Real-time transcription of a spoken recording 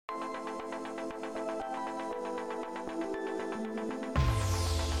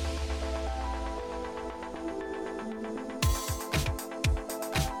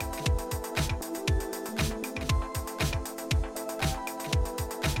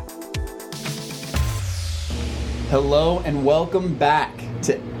Hello and welcome back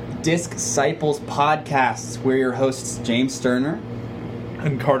to Disc Disciples Podcasts. We're your hosts, James Sterner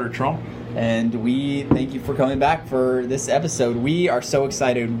and Carter Trump. And we thank you for coming back for this episode. We are so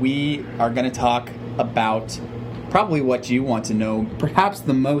excited. We are going to talk about probably what you want to know, perhaps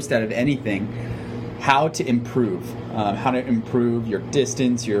the most out of anything, how to improve your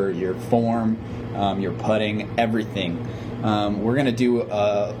distance, your form, your putting, everything. We're going to do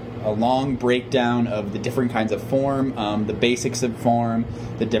a long breakdown of the different kinds of form, the basics of form,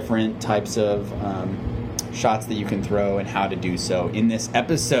 the different types of shots that you can throw and how to do so in this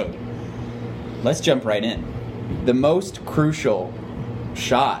episode. Let's jump right in. The most crucial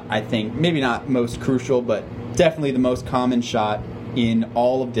shot, I think, maybe not most crucial, but definitely the most common shot in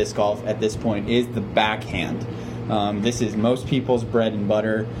all of disc golf at this point is the backhand. This is most people's bread and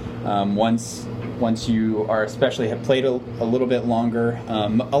butter. Once you are especially have played a little bit longer,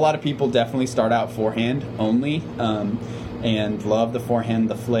 a lot of people definitely start out forehand only and love the forehand,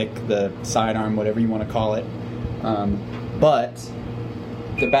 the flick, the sidearm, whatever you want to call it. But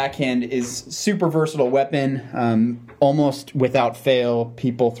the backhand is super versatile weapon. Almost without fail,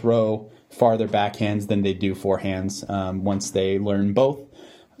 people throw farther backhands than they do forehands once they learn both.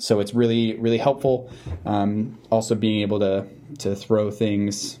 So it's really, really helpful. Also being able to throw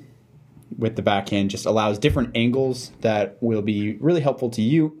things with the backhand just allows different angles that will be really helpful to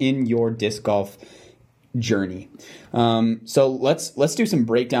you in your disc golf journey. So let's do some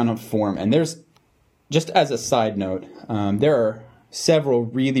breakdown of form. And there's, just as a side note, there are several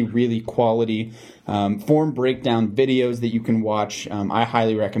really, really quality form breakdown videos that you can watch. I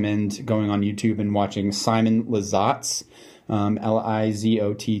highly recommend going on YouTube and watching Simon Lizotte, Lizotte.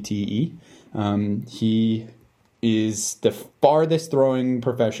 He is the farthest throwing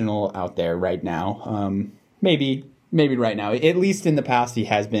professional out there right now. Maybe right now. At least in the past he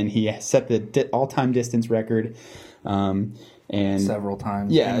has been. He set the all-time distance record. And several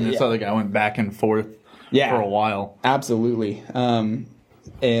times. Yeah. And this other guy went back and forth for a while. Absolutely.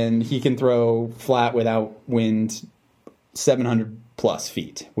 And he can throw flat without wind 700 plus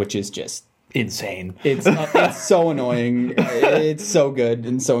feet, which is just insane. It's so annoying. It's so good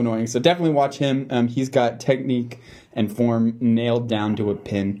and so annoying. So definitely watch him. He's got technique and form nailed down to a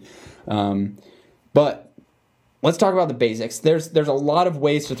pin. But let's talk about the basics. There's a lot of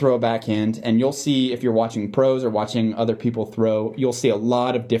ways to throw a backhand, and you'll see if you're watching pros or watching other people throw, you'll see a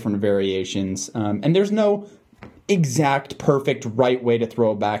lot of different variations. And there's no exact perfect right way to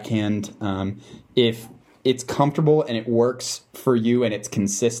throw a backhand. If it's comfortable and it works for you and it's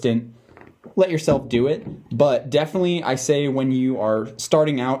consistent, let yourself do it. But definitely, I say when you are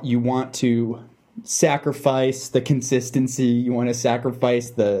starting out, you want to sacrifice the consistency. You want to sacrifice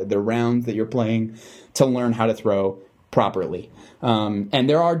the rounds that you're playing to learn how to throw properly. And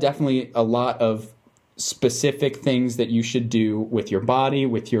there are definitely a lot of specific things that you should do with your body,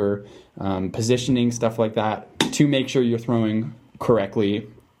 with your positioning, stuff like that, to make sure you're throwing correctly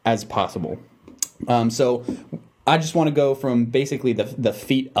as possible. So I just want to go from basically the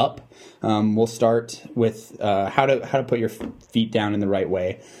feet up. We'll start with how to put your feet down in the right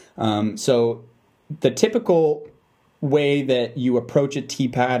way. So the typical way that you approach a tee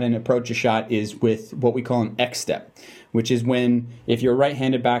pad and approach a shot is with what we call an X step, which is when, if you're a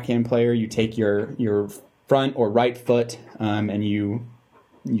right-handed backhand player, you take your front or right foot and you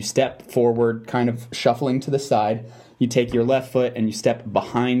step forward, kind of shuffling to the side. You take your left foot and you step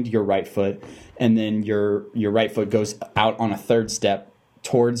behind your right foot, and then your right foot goes out on a third step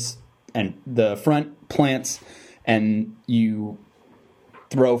towards, and the front plants, and you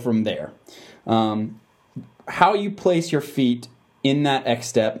throw from there. How you place your feet in that X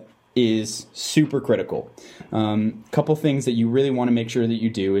step is super critical. Couple things that you really want to make sure that you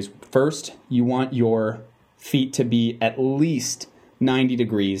do is, first, you want your feet to be at least 90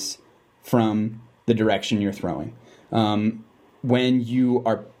 degrees from the direction you're throwing. When you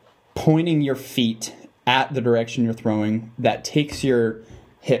are pointing your feet at the direction you're throwing, that takes your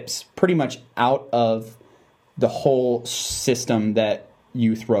hips pretty much out of the whole system that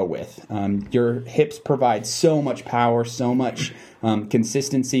you throw with. Your hips provide so much power, so much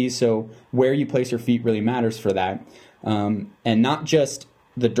consistency, so where you place your feet really matters for that. And not just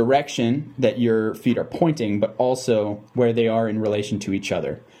the direction that your feet are pointing, but also where they are in relation to each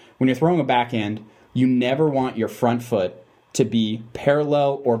other. When you're throwing a backhand, you never want your front foot to be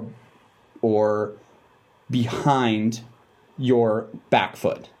parallel or behind your back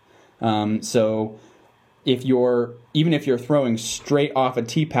foot. So even if you're throwing straight off a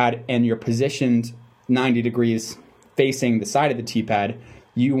tee pad and you're positioned 90 degrees facing the side of the tee pad,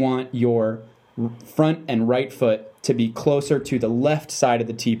 you want your front and right foot to be closer to the left side of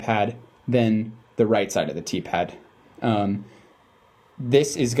the tee pad than the right side of the tee pad.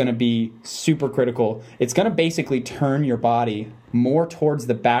 This is going to be super critical. It's going to basically turn your body more towards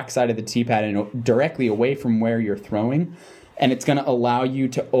the back side of the tee pad and directly away from where you're throwing. And it's going to allow you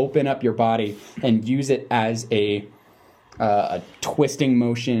to open up your body and use it as a twisting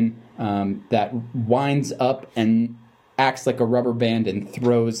motion that winds up and acts like a rubber band and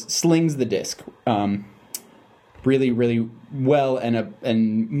slings the disc really, really well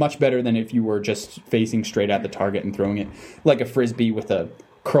and much better than if you were just facing straight at the target and throwing it like a frisbee with a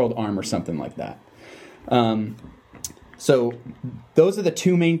curled arm or something like that. So those are the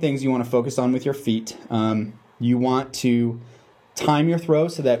two main things you want to focus on with your feet. You want to time your throw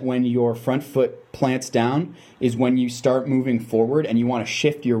so that when your front foot plants down is when you start moving forward, and you want to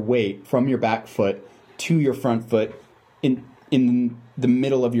shift your weight from your back foot to your front foot in the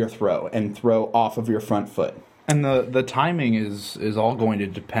middle of your throw and throw off of your front foot. And the timing is all going to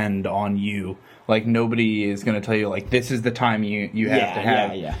depend on you. Like, nobody is going to tell you, like, this is the time you have to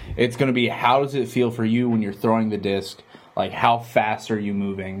have. Yeah. It's going to be, how does it feel for you when you're throwing the disc? Like, how fast are you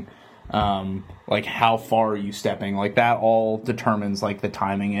moving? Like, how far are you stepping? Like, that all determines, like, the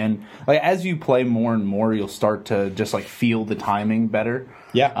timing. And, like, as you play more and more, you'll start to just, like, feel the timing better.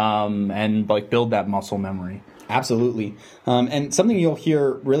 Yeah. And, like, build that muscle memory. Absolutely. And something you'll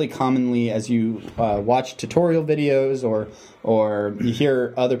hear really commonly as you watch tutorial videos or you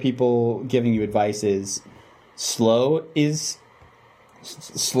hear other people giving you advice is slow is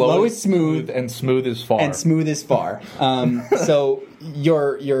smooth and smooth is far. And smooth is far. So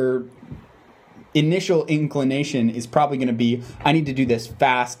your initial inclination is probably going to be, I need to do this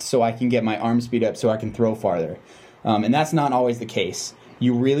fast so I can get my arm speed up so I can throw farther. And that's not always the case.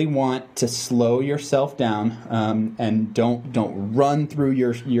 You really want to slow yourself down and don't run through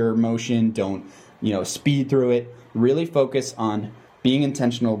your motion. Don't speed through it. Really focus on being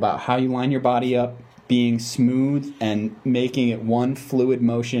intentional about how you line your body up, being smooth and making it one fluid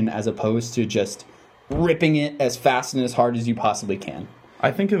motion as opposed to just ripping it as fast and as hard as you possibly can.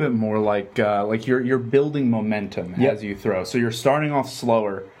 I think of it more like you're building momentum as you throw. So you're starting off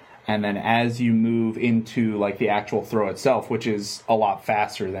slower. And then as you move into, like, the actual throw itself, which is a lot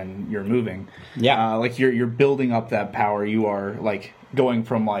faster than you're moving, like you're building up that power. You are, like, going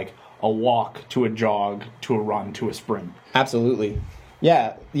from, like, a walk to a jog to a run to a sprint. Absolutely.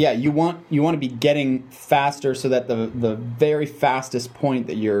 Yeah. You want to be getting faster so that the very fastest point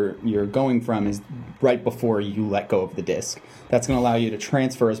that you're going from is right before you let go of the disc. That's going to allow you to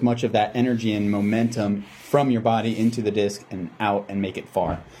transfer as much of that energy and momentum from your body into the disc and out and make it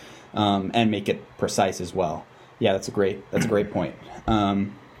far. And make it precise as well. Yeah, that's a great point.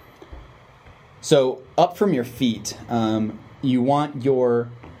 So up from your feet, you want your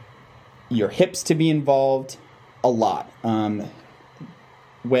hips to be involved a lot.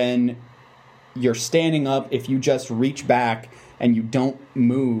 When you're standing up, if you just reach back and you don't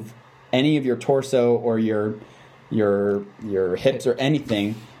move any of your torso or your hips or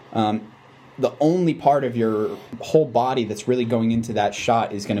anything, the only part of your whole body that's really going into that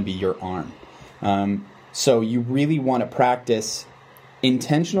shot is going to be your arm. So you really want to practice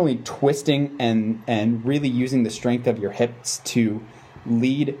intentionally twisting and really using the strength of your hips to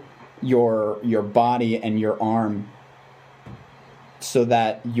lead your body and your arm so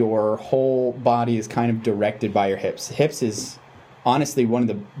that your whole body is kind of directed by your hips. Hips is honestly one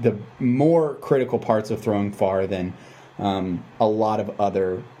of the more critical parts of throwing far than a lot of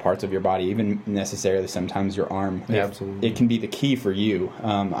other parts of your body, even necessarily sometimes your arm. Yeah, absolutely. It can be the key for you.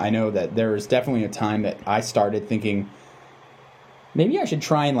 I know that there was definitely a time that I started thinking, maybe I should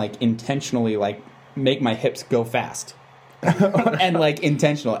try and, like, intentionally, like, make my hips go fast. And, like,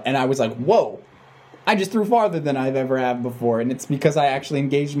 intentional. And I was like, whoa, I just threw farther than I've ever have before. And it's because I actually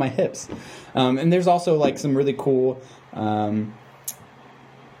engaged my hips. And there's also, like, some really cool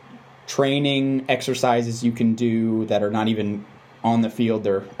training exercises you can do that are not even on the field,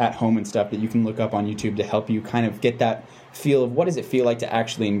 they're at home and stuff that you can look up on YouTube to help you kind of get that feel of what does it feel like to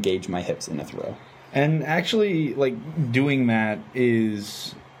actually engage my hips in a throw. And actually, like, doing that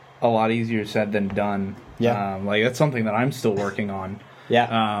is a lot easier said than done. Yeah. Like, that's something that I'm still working on.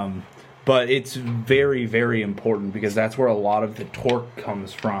 Yeah. But it's very, very important because that's where a lot of the torque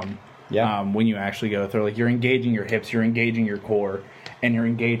comes from. Yeah. When you actually go through, like, you're engaging your hips, you're engaging your core, and you're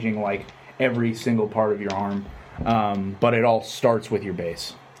engaging, like, every single part of your arm. But it all starts with your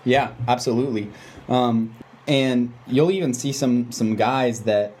base. Yeah, absolutely. And you'll even see some guys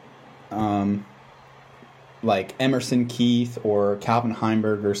that, like Emerson Keith or Calvin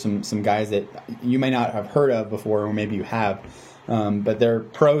Heimberg or some guys that you may not have heard of before, or maybe you have, but they're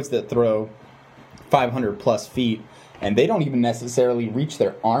pros that throw 500 plus feet, and they don't even necessarily reach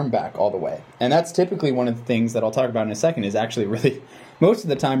their arm back all the way. And that's typically one of the things that I'll talk about in a second is actually really, most of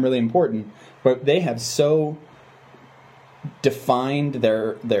the time, really important. But they have so defined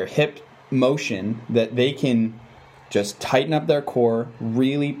their hip motion that they can just tighten up their core,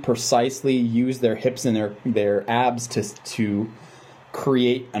 really precisely use their hips and their abs to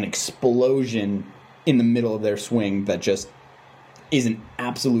create an explosion in the middle of their swing that just is an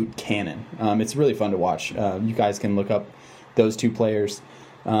absolute cannon. It's really fun to watch. You guys can look up those two players.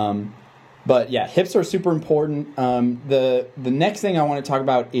 But yeah, hips are super important. The next thing I want to talk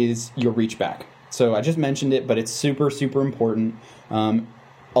about is your reach back. So I just mentioned it, but it's super, super important.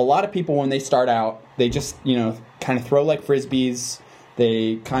 A lot of people, when they start out, they just, kind of throw like Frisbees.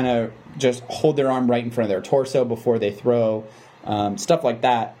 They kind of just hold their arm right in front of their torso before they throw, stuff like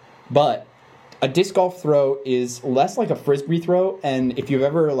that. But a disc golf throw is less like a Frisbee throw, and if you've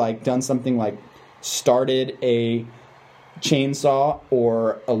ever done something like started a chainsaw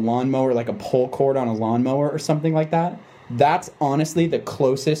or a lawnmower, like a pull cord on a lawnmower or something like that, that's honestly the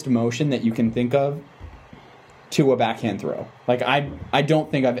closest motion that you can think of to a backhand throw. I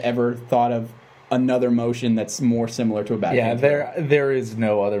don't think I've ever thought of another motion that's more similar to a backhand throw. There is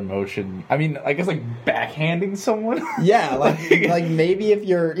no other motion. I mean, I guess backhanding someone. Yeah, like maybe if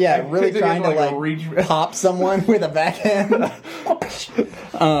you're really trying to reach pop someone with a backhand.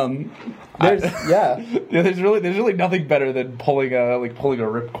 There's really nothing better than pulling a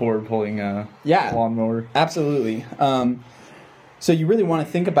ripcord, pulling a lawnmower. Absolutely. So you really want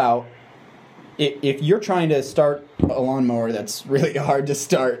to think about if you're trying to start a lawnmower that's really hard to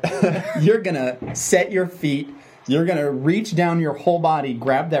start, you're going to set your feet, you're going to reach down your whole body,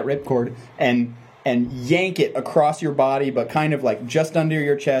 grab that ripcord, and yank it across your body, but kind of just under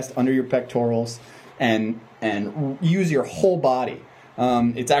your chest, under your pectorals, and use your whole body.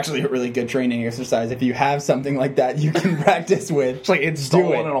 It's actually a really good training exercise. If you have something like that you can practice with. It's like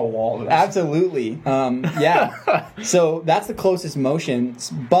installing on a wall. Absolutely. So that's the closest motion,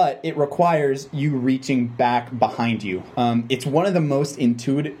 but it requires you reaching back behind you. It's one of the most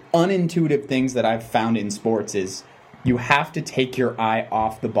unintuitive things that I've found in sports is you have to take your eye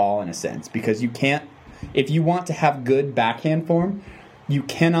off the ball in a sense, because you can't, if you want to have good backhand form, you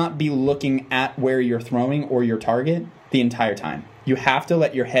cannot be looking at where you're throwing or your target the entire time. You have to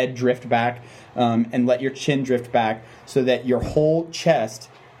let your head drift back and let your chin drift back so that your whole chest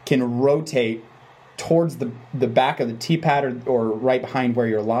can rotate towards the back of the tee pad or right behind where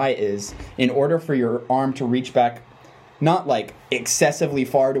your lie is in order for your arm to reach back, not excessively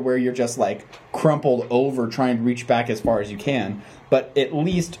far to where you're just crumpled over trying to reach back as far as you can, but at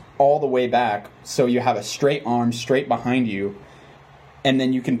least all the way back so you have a straight arm straight behind you. And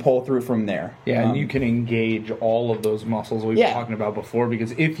then you can pull through from there. Yeah, and you can engage all of those muscles we've been talking about before. Because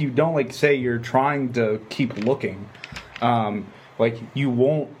if you don't, say you're trying to keep looking, you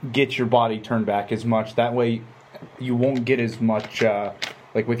won't get your body turned back as much. That way, you won't get as much,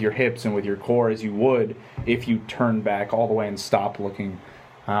 with your hips and with your core as you would if you turn back all the way and stop looking.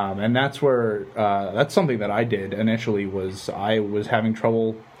 And that's where, that's something that I did initially was I was having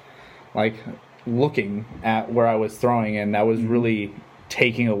trouble, looking at where I was throwing, and that was really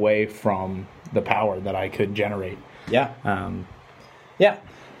taking away from the power that I could generate. Yeah.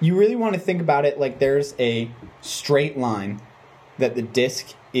 You really want to think about it like there's a straight line that the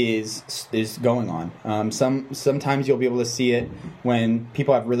disc is going on. Sometimes you'll be able to see it when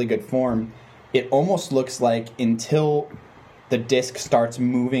people have really good form. It almost looks like until the disc starts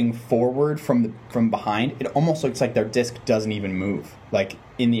moving forward from behind, it almost looks like their disc doesn't even move,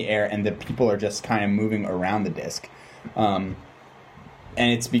 in the air, and the people are just kind of moving around the disc. And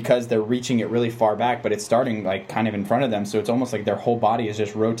it's because they're reaching it really far back, but it's starting kind of in front of them, so it's almost like their whole body is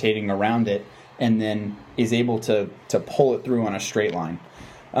just rotating around it and then is able to pull it through on a straight line.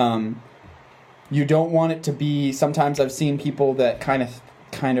 You don't want it to be, sometimes I've seen people that kind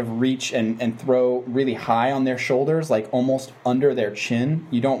of reach and throw really high on their shoulders, almost under their chin.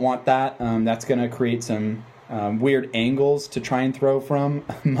 You don't want that. That's going to create some weird angles to try and throw from.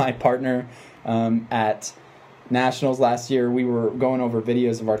 My partner at Nationals last year, we were going over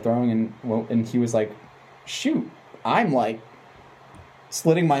videos of our throwing, and he was like, shoot, I'm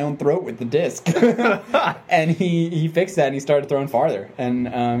slitting my own throat with the disc. And he fixed that, and he started throwing farther, and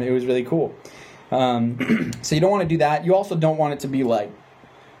it was really cool. So you don't want to do that. You also don't want it to be like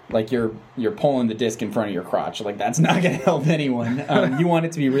you're pulling the disc in front of your crotch. That's not going to help anyone. You want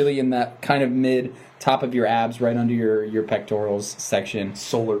it to be really in that kind of mid top of your abs, right under your pectorals section.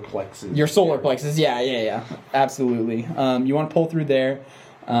 Solar plexus. Your solar plexus, yeah. Absolutely. You want to pull through there.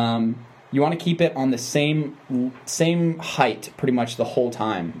 You want to keep it on the same height pretty much the whole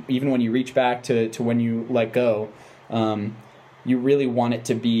time. Even when you reach back to when you let go, You really want it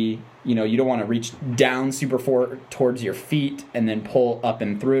to be, you don't want to reach down super far towards your feet and then pull up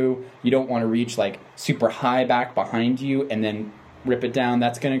and through. You don't want to reach like super high back behind you and then rip it down.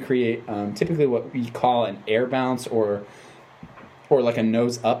 That's going to create typically what we call an air bounce or like a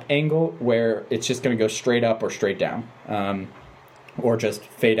nose up angle, where it's just going to go straight up or straight down, or just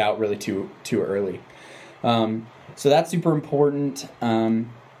fade out really too early. So that's super important.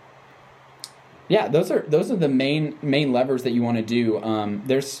 Those are the main levers that you want to do.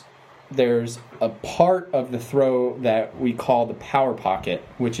 There's a part of the throw that we call the power pocket,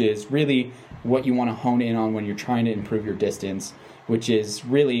 which is really what you want to hone in on when you're trying to improve your distance, which is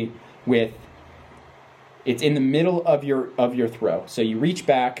really it's in the middle of your throw. So you reach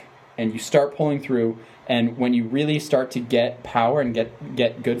back and you start pulling through, and when you really start to get power and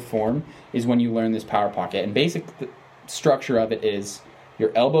get good form is when you learn this power pocket. And basic structure of it is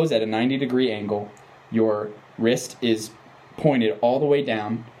your elbow's at a 90-degree angle, your wrist is pointed all the way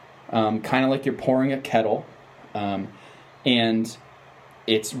down, kind of like you're pouring a kettle, and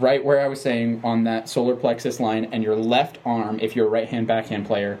it's right where I was saying on that solar plexus line, and your left arm, if you're a right-hand backhand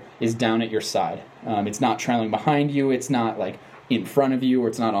player, is down at your side. It's not trailing behind you, it's not like in front of you, or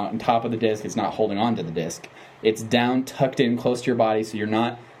it's not on top of the disc, it's not holding on to the disc. It's down, tucked in close to your body, so you're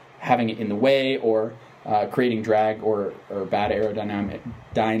not having it in the way or creating drag or bad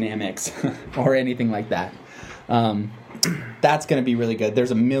aerodynamics or anything like that. That's going to be really good.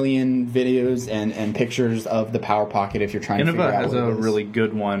 There's a million videos and pictures of the power pocket if you're trying to figure out Innova has what it a is. really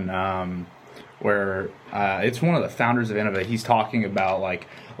good one where it's one of the founders of Innova. He's talking about like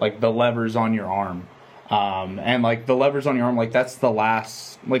the levers on your arm. And like the levers on your arm, like that's the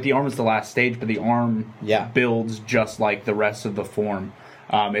last, like the arm is the last stage, but the arm builds just like the rest of the form.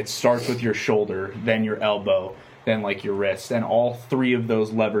 It starts with your shoulder, then your elbow, then like your wrist, and all three of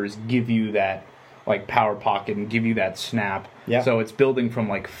those levers give you that like power pocket and give you that snap. Yeah. So it's building from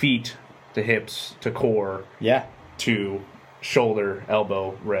like feet to hips to core to shoulder,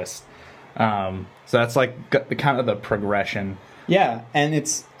 elbow, wrist. So that's like the kind of the progression. Yeah, and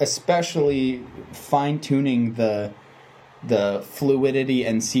it's especially fine-tuning the fluidity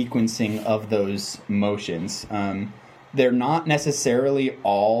and sequencing of those motions. They're not necessarily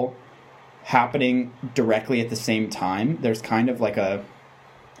all happening directly at the same time. There's kind of like a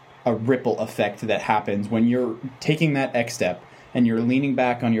ripple effect that happens when you're taking that X step and you're leaning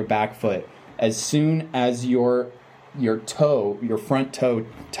back on your back foot. As soon as your front toe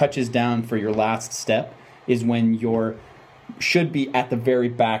touches down for your last step is when should be at the very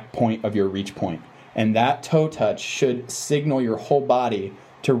back point of your reach point. And that toe touch should signal your whole body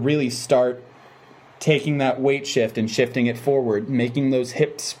to really start taking that weight shift and shifting it forward, making those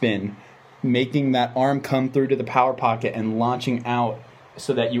hips spin, making that arm come through to the power pocket and launching out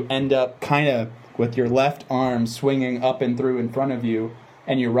so that you end up kind of with your left arm swinging up and through in front of you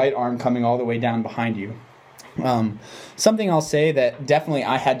and your right arm coming all the way down behind you. Something I'll say that definitely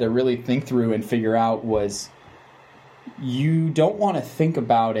I had to really think through and figure out was you don't want to think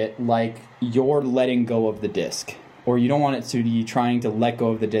about it like you're letting go of the disc, or you don't want it to be trying to let go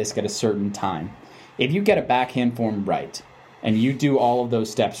of the disc at a certain time. If you get a backhand form right and you do all of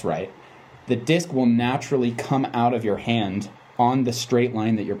those steps right, the disc will naturally come out of your hand on the straight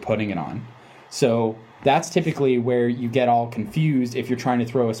line that you're putting it on. So that's typically where you get all confused if you're trying to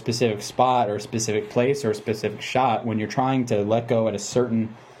throw a specific spot or a specific place or a specific shot when you're trying to let go at a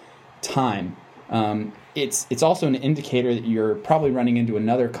certain time. It's also an indicator that you're probably running into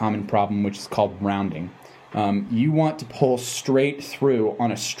another common problem, which is called rounding. You want to pull straight through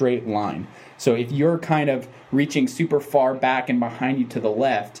on a straight line. So if you're kind of reaching super far back and behind you to the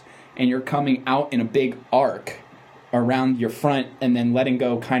left, and you're coming out in a big arc around your front and then letting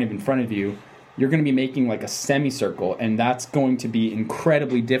go kind of in front of you, you're going to be making like a semicircle, and that's going to be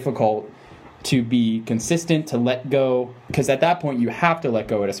incredibly difficult to be consistent, to let go, because at that point you have to let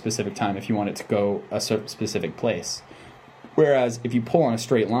go at a specific time if you want it to go a specific place. Whereas if you pull on a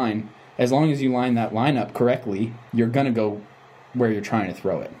straight line, as long as you line that line up correctly, you're going to go where you're trying to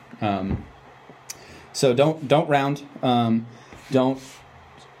throw it. So don't round. Don't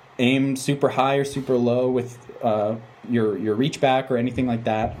aim super high or super low with your reach back or anything like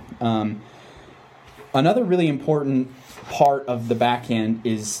that. Another really important part of the backhand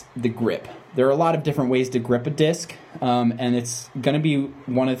is the grip. There are a lot of different ways to grip a disc, and it's going to be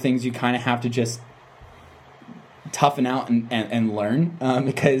one of the things you kind of have to just toughen out and learn,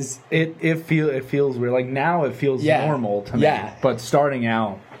 because it feels weird. Like now it feels normal to me. Yeah. But starting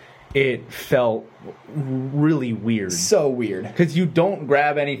out, it felt really weird. So weird. Because you don't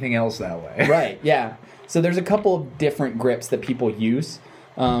grab anything else that way. Right, yeah. So there's a couple of different grips that people use.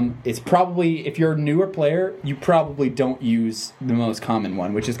 It's probably, if you're a newer player, you probably don't use the most common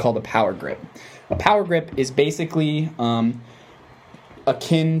one, which is called a power grip. A power grip is basically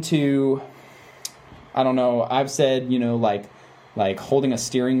akin to, I don't know, I've said, like holding a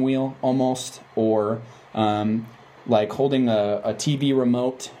steering wheel almost, or like holding a TV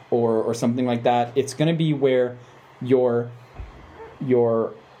remote or something like that. It's going to be where your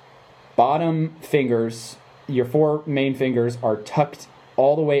bottom fingers, your 4 main fingers, are tucked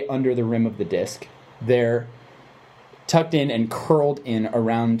all the way under the rim of the disc. They're tucked in and curled in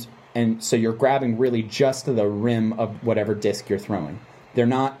around, and so you're grabbing really just the rim of whatever disc you're throwing. They're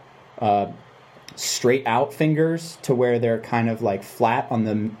not straight out fingers to where they're kind of like flat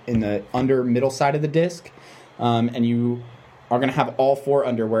in the under middle side of the disc, and you are going to have all 4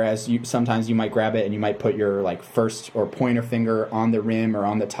 under, whereas sometimes you might grab it and you might put your like first or pointer finger on the rim or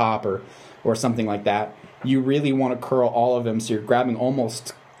on the top or something like that. You really want to curl all of them so you're grabbing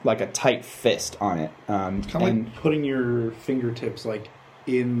almost like a tight fist on it. Kind of like putting your fingertips like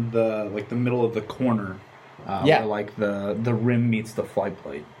in the middle of the corner, where like the rim meets the flight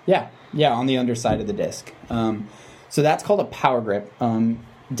plate. Yeah, on the underside of the disc. So that's called a power grip.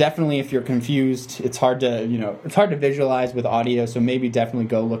 Definitely, if you're confused, it's hard to visualize with audio. So maybe definitely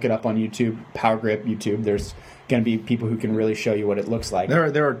go look it up on YouTube. Power grip YouTube. There's going to be people who can really show you what it looks like.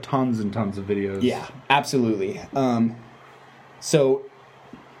 There are tons and tons of videos. Yeah, absolutely. So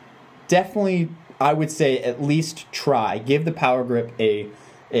definitely, I would say at least try. Give the power grip a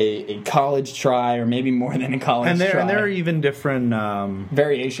college try, or maybe more than a college try. And there are even different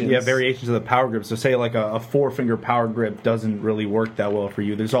variations. Yeah, variations of the power grip. So say like a 4-finger power grip doesn't really work that well for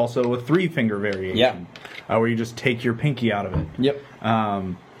you. There's also a 3-finger variation, where you just take your pinky out of it. Yep.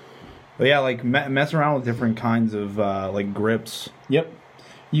 But yeah, like mess around with different kinds of like grips. Yep.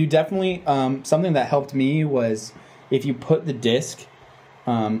 You definitely, something that helped me was if you put the disc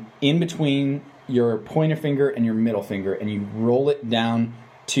in between your pointer finger and your middle finger, and you roll it down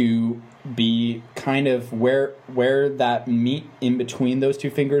to be kind of where that meet in between those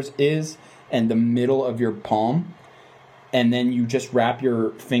 2 fingers is, and the middle of your palm, and then you just wrap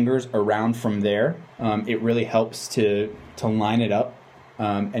your fingers around from there. It really helps to line it up.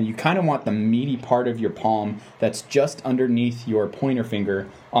 And you kind of want the meaty part of your palm that's just underneath your pointer finger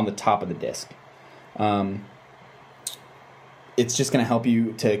on the top of the disc. It's just going to help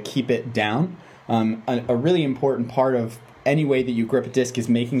you to keep it down. A really important part of any way that you grip a disc is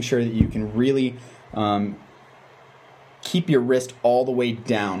making sure that you can really keep your wrist all the way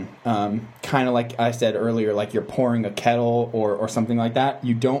down. Kind of like I said earlier, like you're pouring a kettle or something like that.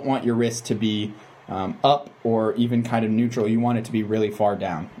 You don't want your wrist to be up or even kind of neutral. You want it to be really far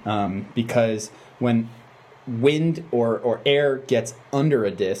down, because when wind or air gets under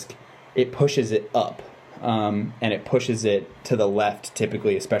a disc, it pushes it up, and it pushes it to the left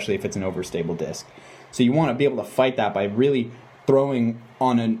typically, especially if it's an overstable disc. So you want to be able to fight that by really throwing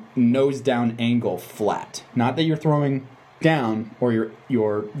on a nose down angle flat. Not that you're throwing down or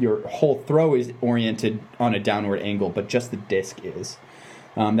your whole throw is oriented on a downward angle, but just the disc is.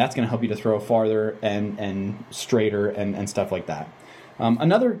 That's going to help you to throw farther and straighter and stuff like that.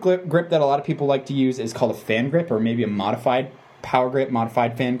 Another grip that a lot of people like to use is called a fan grip, or maybe a modified power grip,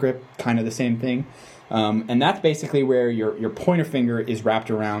 modified fan grip, kind of the same thing. And that's basically where your pointer finger is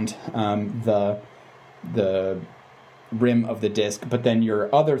wrapped around the rim of the disc, but then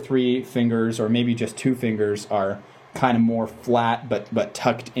your other 3 fingers, or maybe just 2 fingers, are kind of more flat but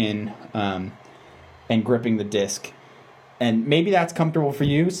tucked in and gripping the disc. And maybe that's comfortable for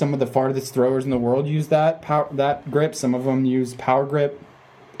you. Some of the farthest throwers in the world use that grip. Some of them use power grip,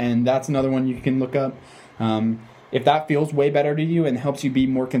 and that's another one you can look up. If that feels way better to you and helps you be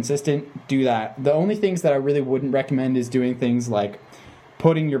more consistent, do that. The only things that I really wouldn't recommend is doing things like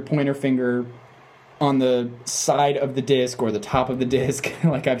putting your pointer finger on the side of the disc or the top of the disc,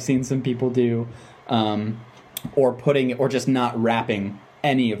 like I've seen some people do, or just not wrapping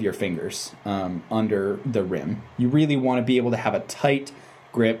any of your fingers under the rim. You really want to be able to have a tight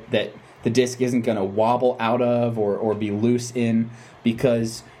grip that the disc isn't going to wobble out of or be loose in,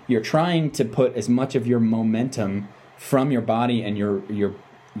 because you're trying to put as much of your momentum from your body and your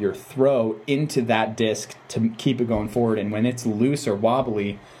throw into that disc to keep it going forward. And when it's loose or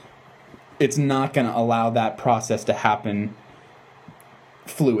wobbly, it's not going to allow that process to happen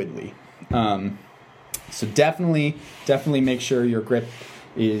fluidly. So definitely make sure your grip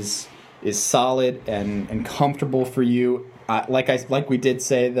is solid and comfortable for you. Like we did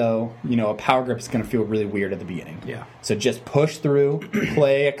say though, a power grip is going to feel really weird at the beginning. Yeah. So just push through,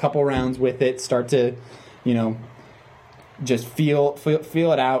 play a couple rounds with it, start to, just feel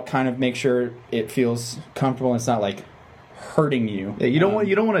it out, kind of make sure it feels comfortable and it's not like hurting you. Yeah, you don't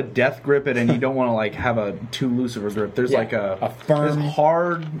want to death grip it, and you don't want to like have a too loose of a grip. There's like a firm, there's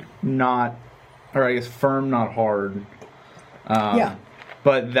hard, not, or I guess firm, not hard.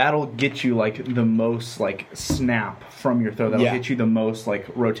 But that'll get you like the most like snap from your throw. That'll get you the most like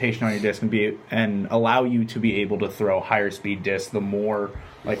rotation on your disc and allow you to be able to throw higher speed discs. The more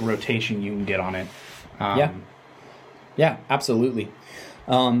like rotation you can get on it. Yeah, absolutely.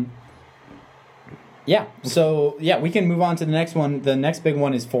 So we can move on to the next one. The next big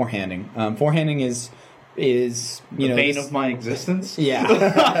one is forehanding. Forehanding is the bane of my existence.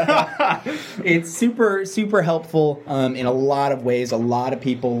 Yeah, it's super helpful in a lot of ways. A lot of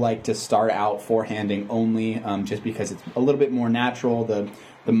people like to start out forehanding only, just because it's a little bit more natural.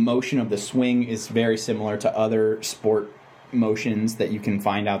 The motion of the swing is very similar to other sport motions that you can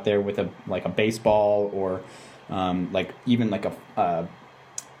find out there with a baseball or like a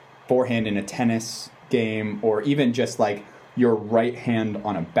forehand in a tennis game, or even just like your right hand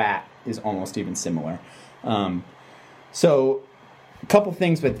on a bat is almost even similar. So a couple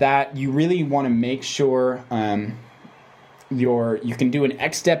things with that. You really want to make sure you can do an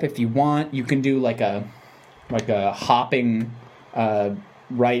X step if you want. You can do like a hopping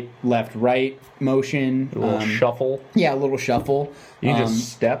right, left, right motion. A little shuffle. Yeah, a little shuffle. You just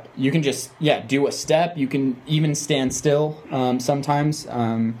step. You can just do a step. You can even stand still sometimes.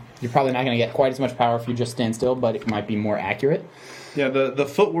 You're probably not going to get quite as much power if you just stand still, but it might be more accurate. Yeah, the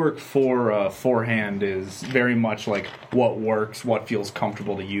footwork for forehand is very much like what works, what feels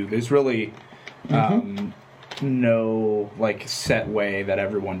comfortable to you. There's really no like set way that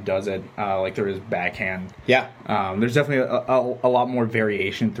everyone does it like there is backhand. Yeah. There's definitely a lot more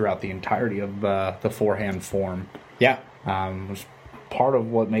variation throughout the entirety of the forehand form. Yeah. Which part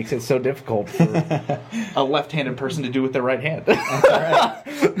of what makes it so difficult for a left-handed person to do with their right hand.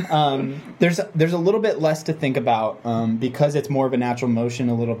 That's all right. There's a little bit less to think about because it's more of a natural motion,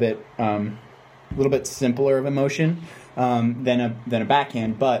 a little bit simpler of a motion than a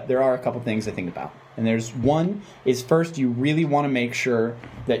backhand. But there are a couple things to think about, and there's one is first you really want to make sure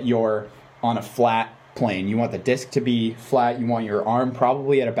that you're on a flat plane. You want the disc to be flat. You want your arm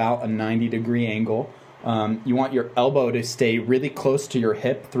probably at about a 90-degree angle. You want your elbow to stay really close to your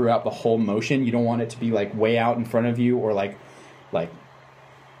hip throughout the whole motion. You don't want it to be like way out in front of you or like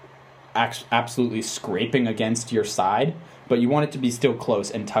absolutely scraping against your side, but you want it to be still close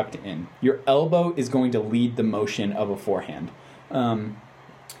and tucked in. Your elbow is going to lead the motion of a forehand.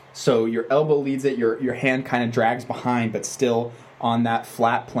 So your elbow leads it, your hand kind of drags behind, but still on that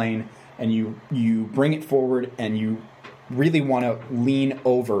flat plane, and you bring it forward and you really want to lean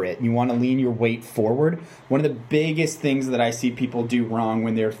over it. You want to lean your weight forward. One of the biggest things that I see people do wrong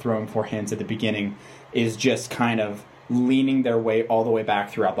when they're throwing forehands at the beginning is just kind of leaning their weight all the way back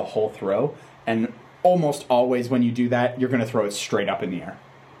throughout the whole throw. And almost always when you do that, you're going to throw it straight up in the air.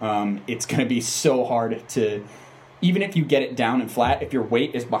 It's going to be so hard to, even if you get it down and flat, if your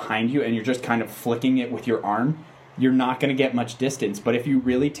weight is behind you and you're just kind of flicking it with your arm, you're not going to get much distance. But if you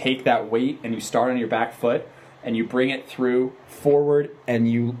really take that weight and you start on your back foot, and you bring it through forward, and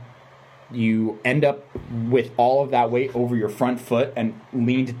you end up with all of that weight over your front foot and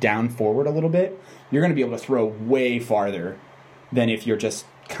leaned down forward a little bit, you're going to be able to throw way farther than if you're just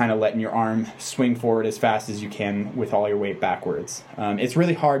kind of letting your arm swing forward as fast as you can with all your weight backwards. It's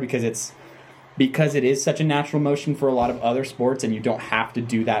really hard because it is such a natural motion for a lot of other sports, and you don't have to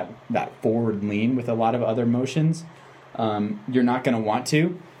do that forward lean with a lot of other motions. You're not going to want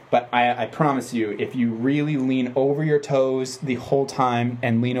to. But I promise you, if you really lean over your toes the whole time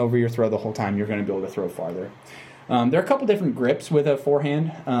and lean over your throw the whole time, you're going to be able to throw farther. There are a couple different grips with a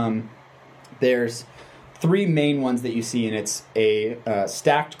forehand. There's three main ones that you see, and it's a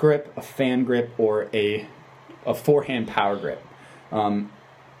stacked grip, a fan grip, or a forehand power grip. None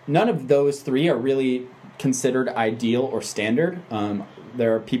of those three are really considered ideal or standard.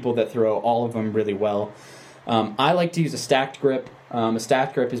 There are people that throw all of them really well. I like to use a stacked grip. A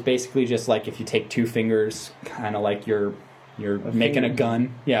stacked grip is basically just like if you take two fingers, kind of like you're making a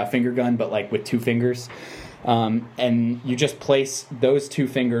gun. Yeah, a finger gun, but like with two fingers. And you just place those two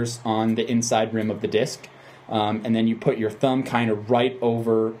fingers on the inside rim of the disc. And then you put your thumb kind of right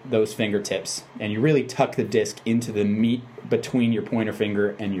over those fingertips. And you really tuck the disc into the meat between your pointer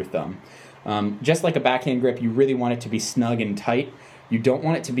finger and your thumb. Just like a backhand grip, you really want it to be snug and tight. You don't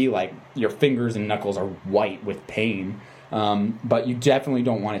want it to be like your fingers and knuckles are white with pain. But you definitely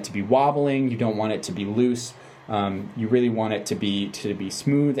don't want it to be wobbling. You don't want it to be loose. You really want it to be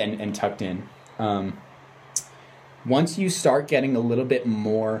smooth and tucked in. Once you start getting a little bit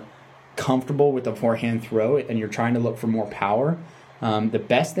more comfortable with the forehand throw and you're trying to look for more power, the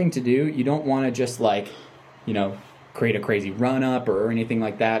best thing to do, you don't want to just create a crazy run up or anything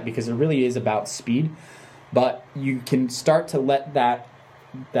like that, because it really is about speed. But you can start to let that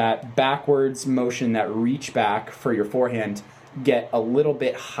backwards motion, that reach back for your forehand, get a little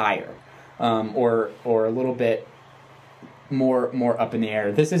bit higher, or a little bit more up in the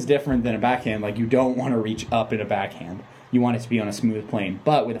air. This is different than a backhand. Like, you don't want to reach up in a backhand. You want it to be on a smooth plane.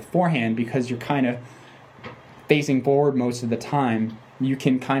 But with a forehand, because you're kind of facing forward most of the time, you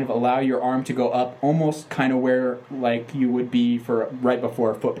can kind of allow your arm to go up almost kind of where like you would be for right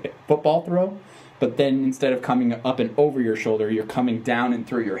before a football throw. But then instead of coming up and over your shoulder, you're coming down and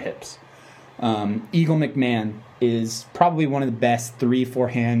through your hips. Eagle McMahon is probably one of the best 3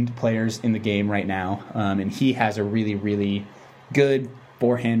 forehand players in the game right now. And he has a really, really good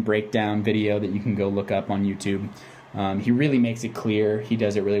forehand breakdown video that you can go look up on YouTube. He really makes it clear. He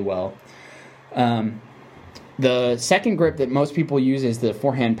does it really well. The second grip that most people use is the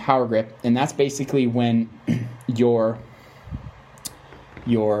forehand power grip, and that's basically when your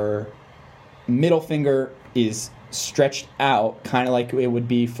middle finger is stretched out, kind of like it would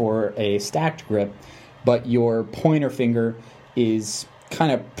be for a stacked grip, but your pointer finger is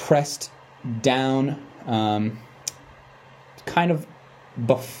kind of pressed down, kind of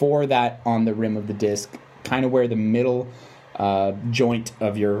before that on the rim of the disc, kind of where the middle joint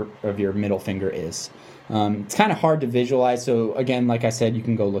of your middle finger is. It's kind of hard to visualize, so again, like I said, you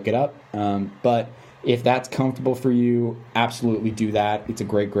can go look it up. But if that's comfortable for you, absolutely do that. It's a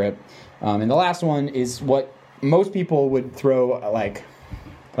great grip. And the last one is what most people would throw like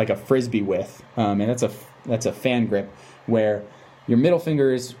a frisbee with, and that's a fan grip, where your middle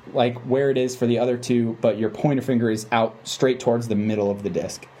finger is like where it is for the other two, but your pointer finger is out straight towards the middle of the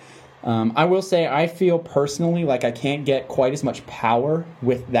disc. I will say I feel personally like I can't get quite as much power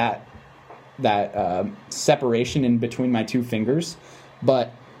with that separation in between my two fingers,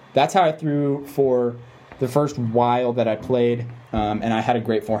 but that's how I threw for the first while that I played, and I had a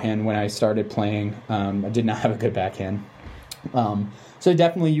great forehand when I started playing. I did not have a good backhand. So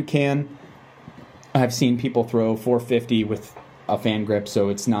definitely you can. I've seen people throw 450 with a fan grip, so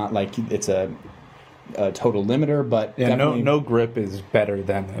it's not like it's a total limiter, but yeah, no grip is better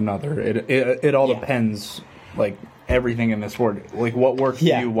than another. It all depends, like everything in this sport. Like what works for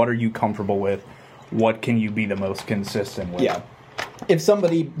you, what are you comfortable with, what can you be the most consistent with? Yeah. If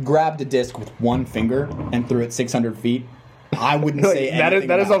somebody grabbed a disc with one finger and threw it 600 feet, I wouldn't say anything.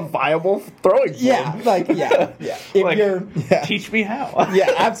 That is a viable throwing form. Yeah. If you're teach me how.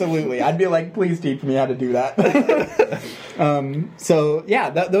 Yeah, absolutely. I'd be like, please teach me how to do that.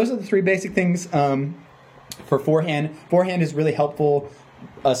 Those are the 3 basic things for forehand. Forehand is really helpful,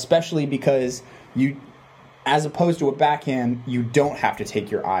 especially because you, as opposed to a backhand, you don't have to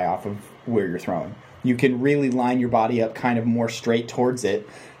take your eye off of where you're throwing. You can really line your body up kind of more straight towards it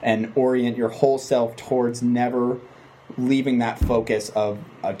and orient your whole self towards never leaving that focus of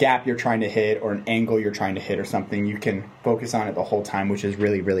a gap you're trying to hit or an angle you're trying to hit or something. You can focus on it the whole time, which is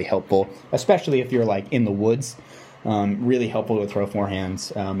really, really helpful, especially if you're like in the woods. Really helpful to throw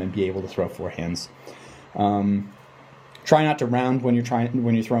forehands and be able to throw forehands. Try not to round when you're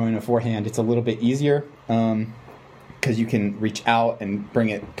throwing a forehand. It's a little bit easier because you can reach out and bring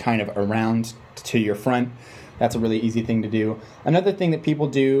it kind of around to your front. That's a really easy thing to do. Another thing that people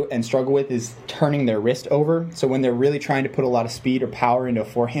do and struggle with is turning their wrist over. So when they're really trying to put a lot of speed or power into a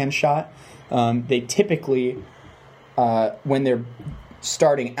forehand shot, they typically, when they're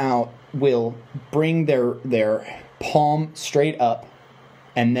starting out, will bring their palm straight up,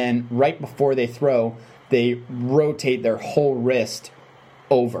 and then right before they throw, they rotate their whole wrist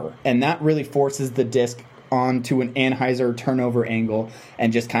over. And that really forces the disc onto an Anheuser turnover angle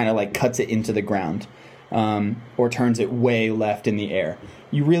and just kind of like cuts it into the ground. Or turns it way left in the air.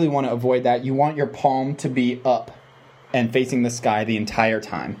 You really want to avoid that. You want your palm to be up and facing the sky the entire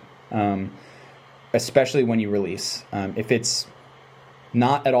time, especially when you release. If it's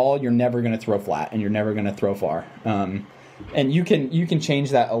not at all, you're never going to throw flat and you're never going to throw far. And you can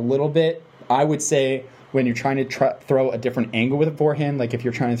change that a little bit. I would say when you're trying to throw a different angle with a forehand, like if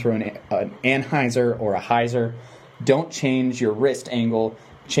you're trying to throw an Anheuser or a Heiser, don't change your wrist angle.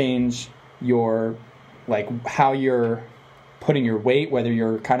 Change your how you're putting your weight, whether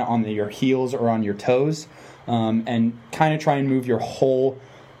you're kind of on your heels or on your toes, and kind of try and move your whole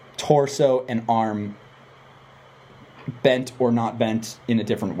torso and arm bent or not bent in a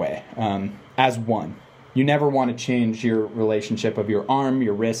different way, as one. You never want to change your relationship of your arm,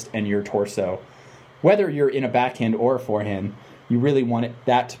 your wrist, and your torso. Whether you're in a backhand or a forehand, you really want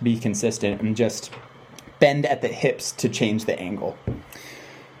that to be consistent and just bend at the hips to change the angle.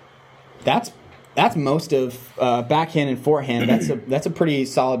 That's that's most of backhand and forehand. That's a pretty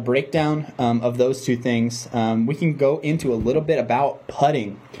solid breakdown of those two things. We can go into a little bit about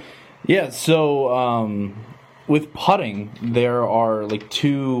putting. Yeah, so with putting, there are like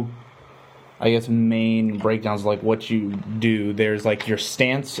two, I guess, main breakdowns of like what you do. There's like your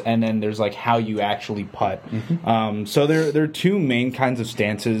stance, and then there's like how you actually putt. Mm-hmm. So there are two main kinds of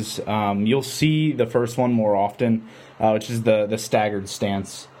stances. You'll see the first one more often, which is the staggered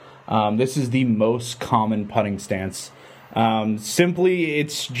stance. This is the most common putting stance. Simply,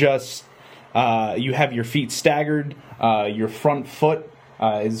 it's just you have your feet staggered. Your front foot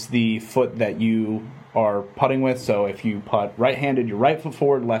is the foot that you are putting with. So if you putt right-handed, your right foot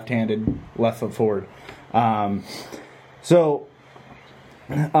forward, left-handed, left foot forward.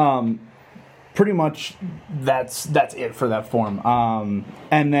 Pretty much that's it for that form.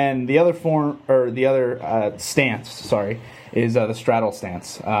 And then the other form, or the other stance, is the straddle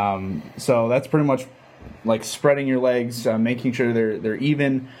stance. So that's pretty much like spreading your legs, making sure they're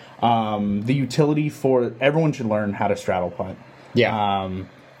even. The utility for everyone should learn how to straddle putt. Yeah.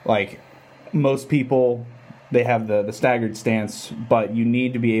 Like most people, they have the staggered stance, but you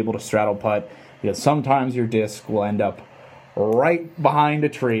need to be able to straddle putt because sometimes your disc will end up right behind a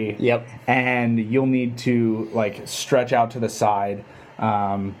tree. Yep. And you'll need to like stretch out to the side.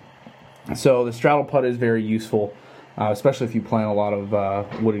 So the straddle putt is very useful, especially if you play on a lot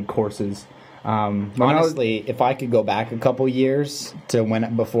of wooded courses. Honestly, if I could go back a couple years to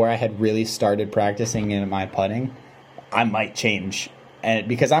before I had really started practicing in my putting, I might change. And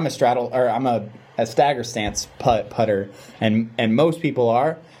because I'm a stagger stance putter, and most people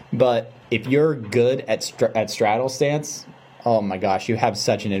are, but if you're good at straddle stance, oh my gosh, you have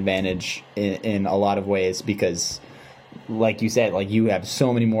such an advantage in a lot of ways because, like you said, like you have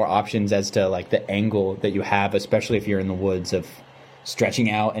so many more options as to like the angle that you have, especially if you're in the woods, of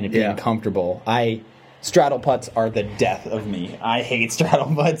stretching out and it being comfortable. Straddle putts are the death of me. I hate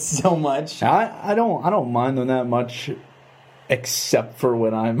straddle putts so much. I don't mind them that much, except for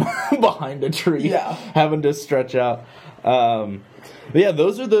when I'm behind a tree, having to stretch out. But yeah,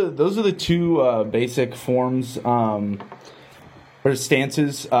 those are the two basic forms or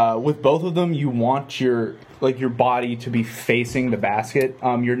stances. With both of them, you want your body to be facing the basket.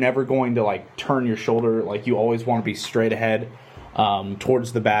 You're never going to like turn your shoulder. Like you always want to be straight ahead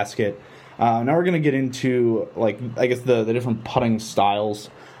towards the basket. Now we're going to get into like I guess the different putting styles.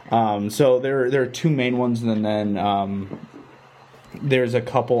 So there are two main ones, and then there's a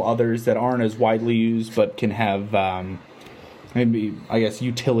couple others that aren't as widely used but can have maybe I guess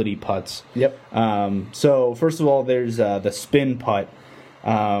utility putts. Yep. So first of all, there's the spin putt.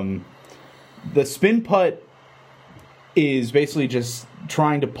 The spin putt is basically just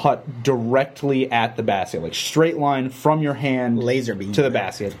trying to putt directly at the basket, like straight line from your hand, laser beam to the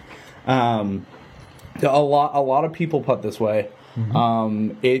basket. A lot of people putt this way.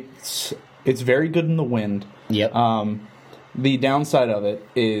 Mm-hmm. It's very good in the wind. Yep. The downside of it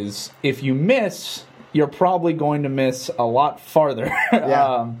is if you miss, you're probably going to miss a lot farther.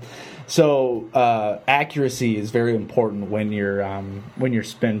 Yeah. So accuracy is very important when you're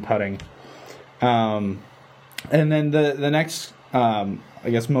spin putting. And then the next I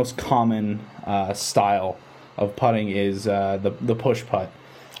guess most common style of putting is the push putt.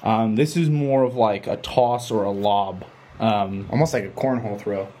 This is more of like a toss or a lob. Almost like a cornhole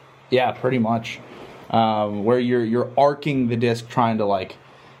throw. Yeah, pretty much. Where you're arcing the disc trying to like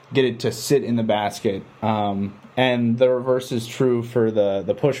get it to sit in the basket. And the reverse is true for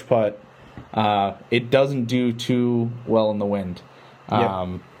the push putt. It doesn't do too well in the wind.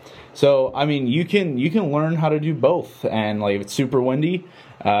 Yep. So I mean, you can learn how to do both. And like if it's super windy,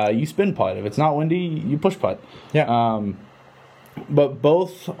 you spin putt. If it's not windy, you push putt. Yeah. But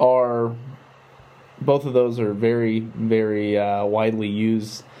both of those are very, very widely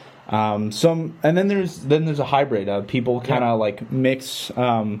used. And then there's a hybrid. People kind of like mix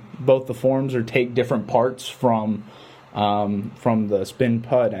both the forms or take different parts from the spin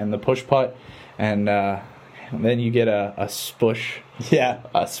putt and the push putt, and then you get a spush. Yeah,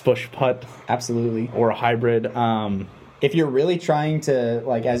 a spush putt, absolutely, or a hybrid. If you're really trying to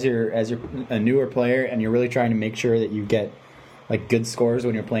like as you're a newer player and you're really trying to make sure that you get like good scores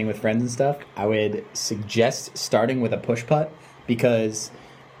when you're playing with friends and stuff, I would suggest starting with a push putt because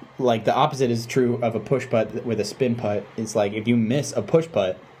like the opposite is true of a push putt with a spin putt. It's like if you miss a push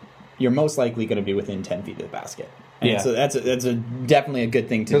putt, you're most likely going to be within 10 feet of the basket. And so that's definitely a good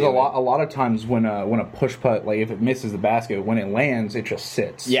thing to do. Because a lot of times when a push putt, like if it misses the basket, when it lands, it just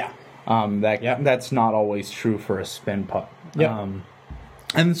sits. Yeah. That's not always true for a spin putt. Yeah.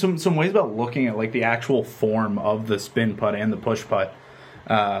 And some ways about looking at like the actual form of the spin putt and the push putt.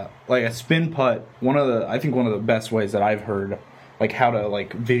 like a spin putt, I think one of the best ways that I've heard, like how to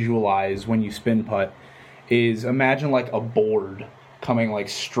like visualize when you spin putt, is imagine like a board coming like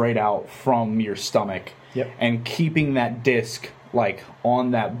straight out from your stomach, and keeping that disc like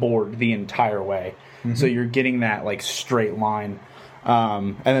on that board the entire way. So you're getting that like straight line,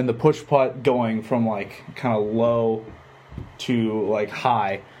 and then the push putt going from like kind of low to like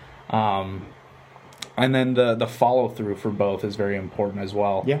high, and then the follow through for both is very important as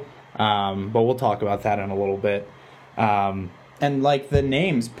well. But we'll talk about that in a little bit. And like the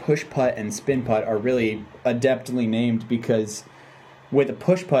names push putt and spin putt are really adeptly named, because with a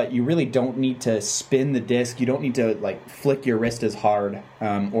push putt you really don't need to spin the disc. You don't need to like flick your wrist as hard,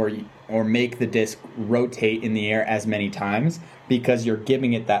 or make the disc rotate in the air as many times, because you're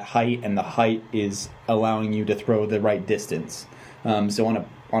giving it that height, and the height is allowing you to throw the right distance. So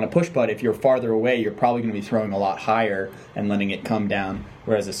on a push putt, if you're farther away, you're probably going to be throwing a lot higher and letting it come down.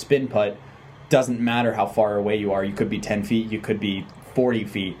 Whereas a spin putt, doesn't matter how far away you are. You could be 10 feet, you could be 40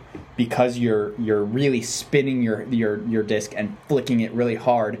 feet. Because you're really spinning your disc and flicking it really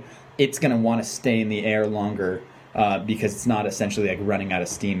hard, it's going to want to stay in the air longer, because it's not essentially like running out of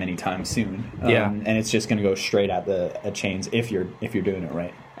steam anytime soon. And it's just going to go straight at the chains if you're doing it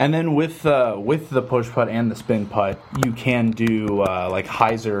right. And then with the push putt and the spin putt, you can do like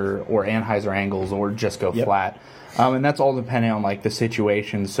hyzer or anhyzer angles, or just go flat. And that's all depending on like the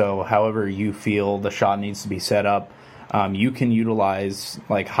situation. So however you feel the shot needs to be set up, you can utilize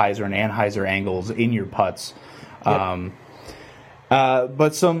like hyzer and anhyzer angles in your putts. But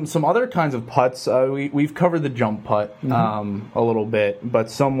some other kinds of putts, we've covered the jump putt a little bit,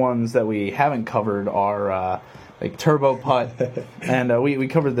 but some ones that we haven't covered are like turbo putt, and we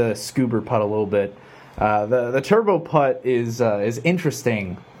covered the scuba putt a little bit. The turbo putt is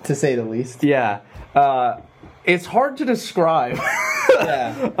interesting, to say the least. It's hard to describe.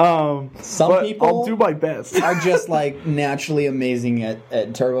 Some people, I'll do my best, are just like naturally amazing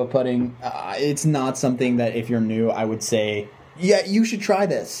at turbo putting. It's not something that if you're new, I would say, yeah, you should try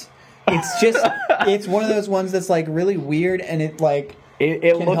this. It's just, it's one of those ones that's like really weird, and it like it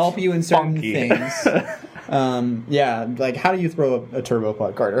can help you in certain things. Like how do you throw a turbo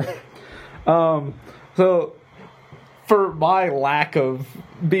putt, Carter? So for my lack of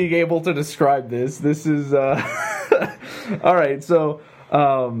being able to describe this is all right. So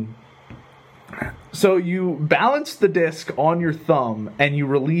you balance the disc on your thumb, and you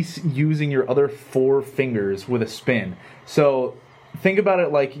release using your other 4 fingers with a spin. So think about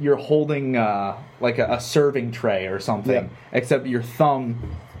it like you're holding like a serving tray or something, except your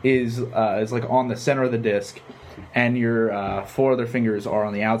thumb is like on the center of the disc, and your 4 other fingers are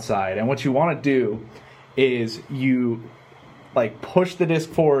on the outside. And what you want to do is you like push the disc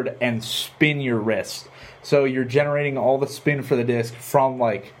forward and spin your wrist. So you're generating all the spin for the disc from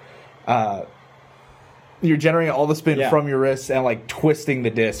like you're generating all the spin from your wrist and like twisting the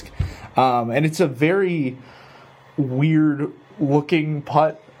disc. And it's a very weird looking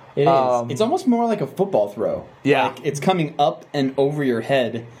putt. It is. It's almost more like a football throw. Like it's coming up and over your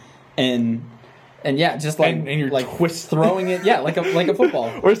head, and just like and you're like throwing it, like a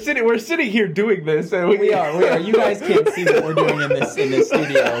football. We're sitting here doing this, and we are. You guys can't see what we're doing in this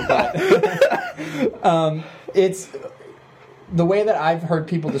studio, but it's the way that I've heard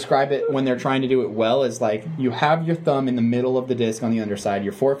people describe it when they're trying to do it well is like you have your thumb in the middle of the disc on the underside,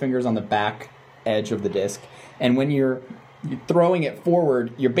 your 4 fingers on the back edge of the disc, and when you're throwing it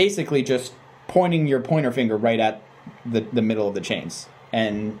forward, you're basically just pointing your pointer finger right at the middle of the chains.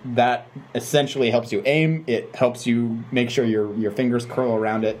 And that essentially helps you aim. It helps you make sure your fingers curl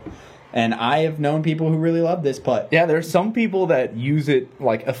around it. And I have known people who really love this putt. Yeah, there's some people that use it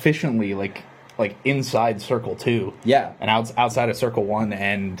like efficiently, like inside circle 2. Yeah, and outside of circle 1,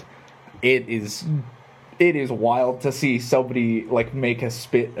 and it is wild to see somebody like make a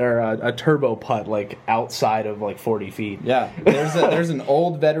spit or a turbo putt like outside of like 40 feet. Yeah, there's an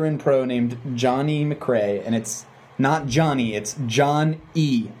old veteran pro named Johnny McRae, and it's not Johnny, it's John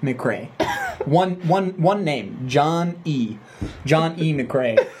E. McRae. One name, John E.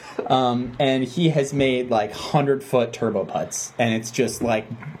 McRae. And he has made like 100-foot turbo putts, and it's just like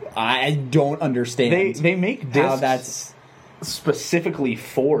I don't understand. They make discs how that's specifically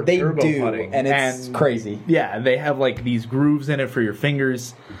for turbo putting, and it's crazy. Yeah, they have like these grooves in it for your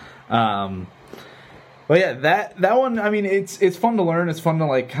fingers. But yeah, that one, I mean, it's fun to learn. It's fun to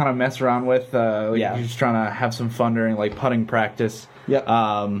like kind of mess around with. You're just trying to have some fun during like putting practice. Yep.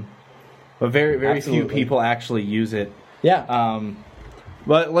 But very few people actually use it. Yeah.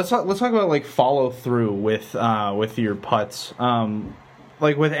 But let's talk about like follow through with your putts.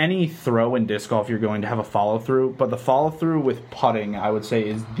 like with any throw in disc golf, you're going to have a follow through, but the follow through with putting, I would say,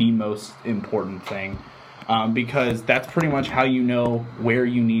 is the most important thing, because that's pretty much how you know where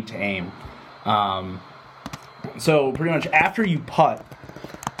you need to aim. So pretty much after you putt,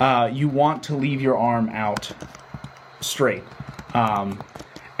 you want to leave your arm out straight.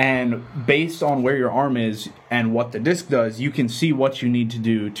 And based on where your arm is and what the disc does, you can see what you need to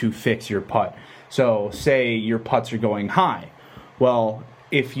do to fix your putt. So say your putts are going high. Well,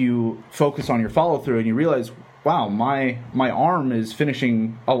 if you focus on your follow through and you realize, wow, my arm is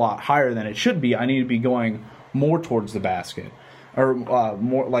finishing a lot higher than it should be, I need to be going more towards the basket, or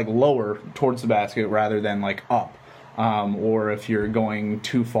more like lower towards the basket rather than like up. Or if you're going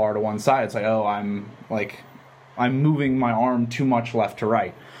too far to one side, it's like, oh, I'm moving my arm too much left to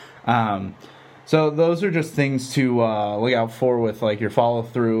right. So those are just things to look out for with like your follow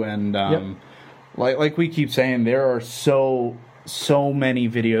through, and like we keep saying, there are so many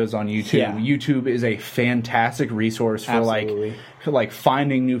videos on YouTube. Yeah. YouTube is a fantastic resource for like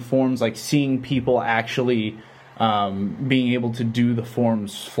finding new forms, like seeing people actually being able to do the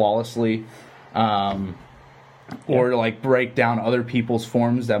forms flawlessly. Or like break down other people's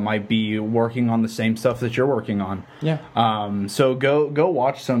forms that might be working on the same stuff that you're working on. Yeah. So go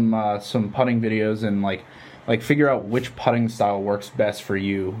watch some putting videos and like figure out which putting style works best for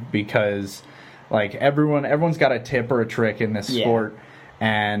you, because like everyone's got a tip or a trick in this sport,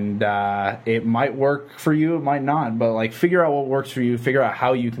 and it might work for you, it might not, but like figure out what works for you, figure out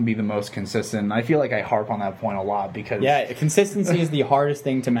how you can be the most consistent. I feel like I harp on that point a lot because consistency is the hardest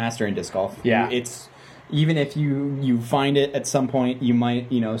thing to master in disc golf. Yeah. It's even if you find it at some point, you might,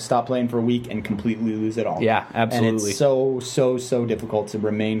 stop playing for a week and completely lose it all. Yeah, absolutely. And it's so difficult to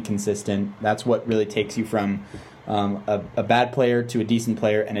remain consistent. That's what really takes you from a bad player to a decent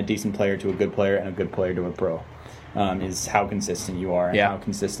player, and a decent player to a good player, and a good player to a pro. Is how consistent you are, and how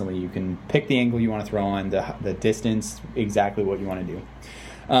consistently you can pick the angle you want to throw on, the distance, exactly what you want to do.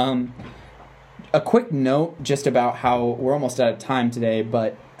 A quick note just about how we're almost out of time today,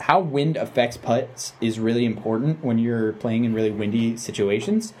 but how wind affects putts is really important when you're playing in really windy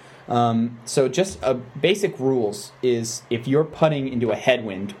situations. So just a basic rules is, if you're putting into a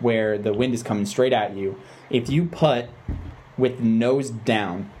headwind where the wind is coming straight at you, if you putt with nose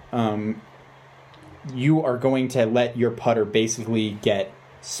down, you are going to let your putter basically get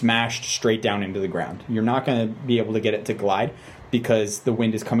smashed straight down into the ground. You're not going to be able to get it to glide because the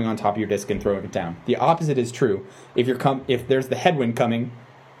wind is coming on top of your disc and throwing it down. The opposite is true. If there's the headwind coming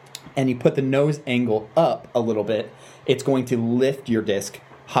and you put the nose angle up a little bit, it's going to lift your disc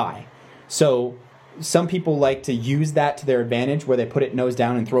high. So some people like to use that to their advantage, where they put it nose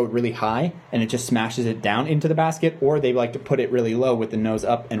down and throw it really high and it just smashes it down into the basket, or they like to put it really low with the nose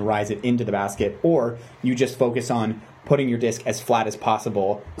up and rise it into the basket, or you just focus on putting your disc as flat as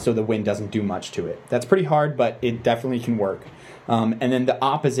possible so the wind doesn't do much to it. That's pretty hard, but it definitely can work. And then the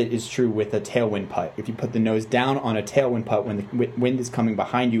opposite is true with a tailwind putt. If you put the nose down on a tailwind putt, when the wind is coming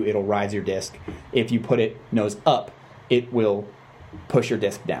behind you, it'll rise your disc. If you put it nose up, it will push your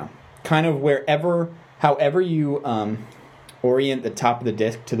disc down. Kind of however you orient the top of the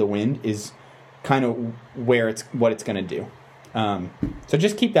disc to the wind is kind of what it's going to do. So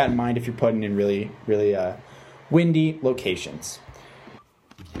just keep that in mind if you're putting in really, really windy locations.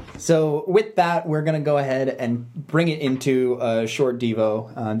 So with that, we're going to go ahead and bring it into a short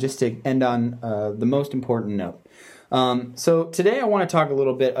Devo, just to end on the most important note. So today I want to talk a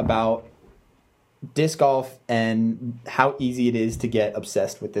little bit about disc golf and how easy it is to get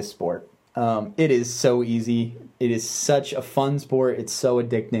obsessed with this sport. It is so easy. It is such a fun sport. It's so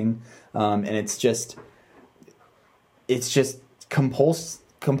addicting, and it's just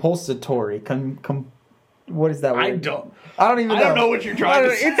compulsory. What is that word? I don't know what you're trying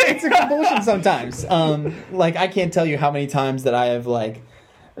to say. It's a compulsion sometimes. Like, I can't tell you how many times that I have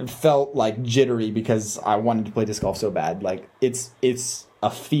felt jittery because I wanted to play disc golf so bad. Like, it's a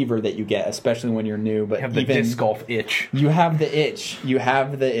fever that you get, especially when you're new. But you have the disc golf itch. You have the itch.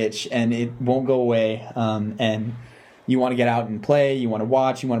 And it won't go away. And you want to get out and play. You want to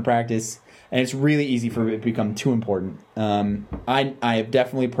watch. You want to practice. And it's really easy for it to become too important. I have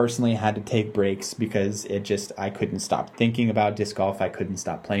definitely personally had to take breaks because I couldn't stop thinking about disc golf. I couldn't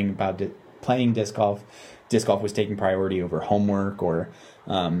stop playing disc golf. Disc golf was taking priority over homework or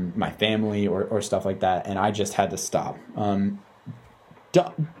my family or stuff like that, and I just had to stop. I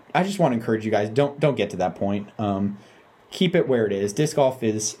just want to encourage you guys, don't get to that point. Keep it where it is. Disc golf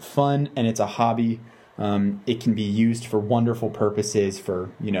is fun and it's a hobby. It can be used for wonderful purposes for,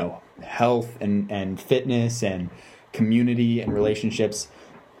 health and fitness and community and relationships,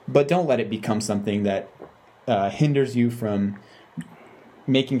 but don't let it become something that hinders you from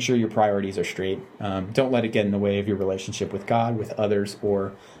making sure your priorities are straight. Don't let it get in the way of your relationship with God, with others,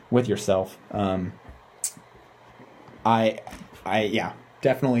 or with yourself.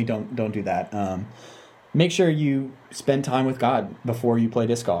 Definitely don't do that. Make sure you spend time with God before you play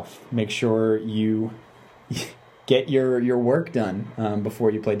disc golf. Make sure you get your work done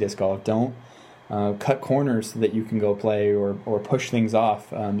before you play disc golf. Don't cut corners so that you can go play or push things off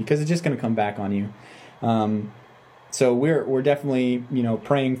because it's just going to come back on you. So we're definitely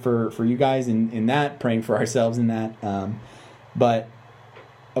praying for you guys in that, praying for ourselves in that, but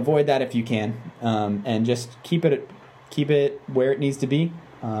avoid that if you can, and just keep it where it needs to be.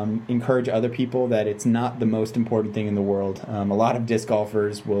 Encourage other people that it's not the most important thing in the world. A lot of disc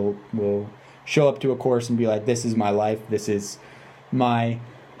golfers will show up to a course and be like, this is my life, this is my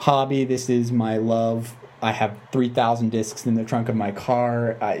hobby, this is my love, I have 3,000 discs in the trunk of my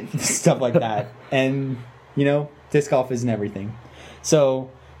car, stuff like that. And disc golf isn't everything. So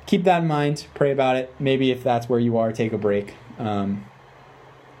keep that in mind, pray about it. Maybe if that's where you are, take a break, and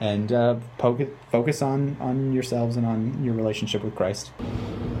focus on yourselves and on your relationship with Christ.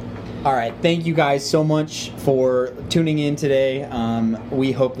 All right, thank you guys so much for tuning in today.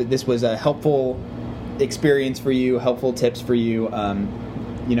 We hope that this was a helpful experience for you, helpful tips for you.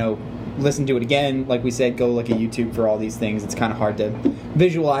 Listen to it again. Like we said, go look at YouTube for all these things. It's kind of hard to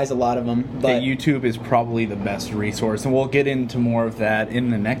visualize a lot of them. But YouTube is probably the best resource, and we'll get into more of that in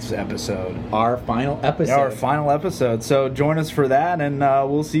the next episode. Our final episode. So join us for that, and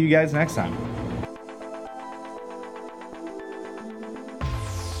we'll see you guys next time.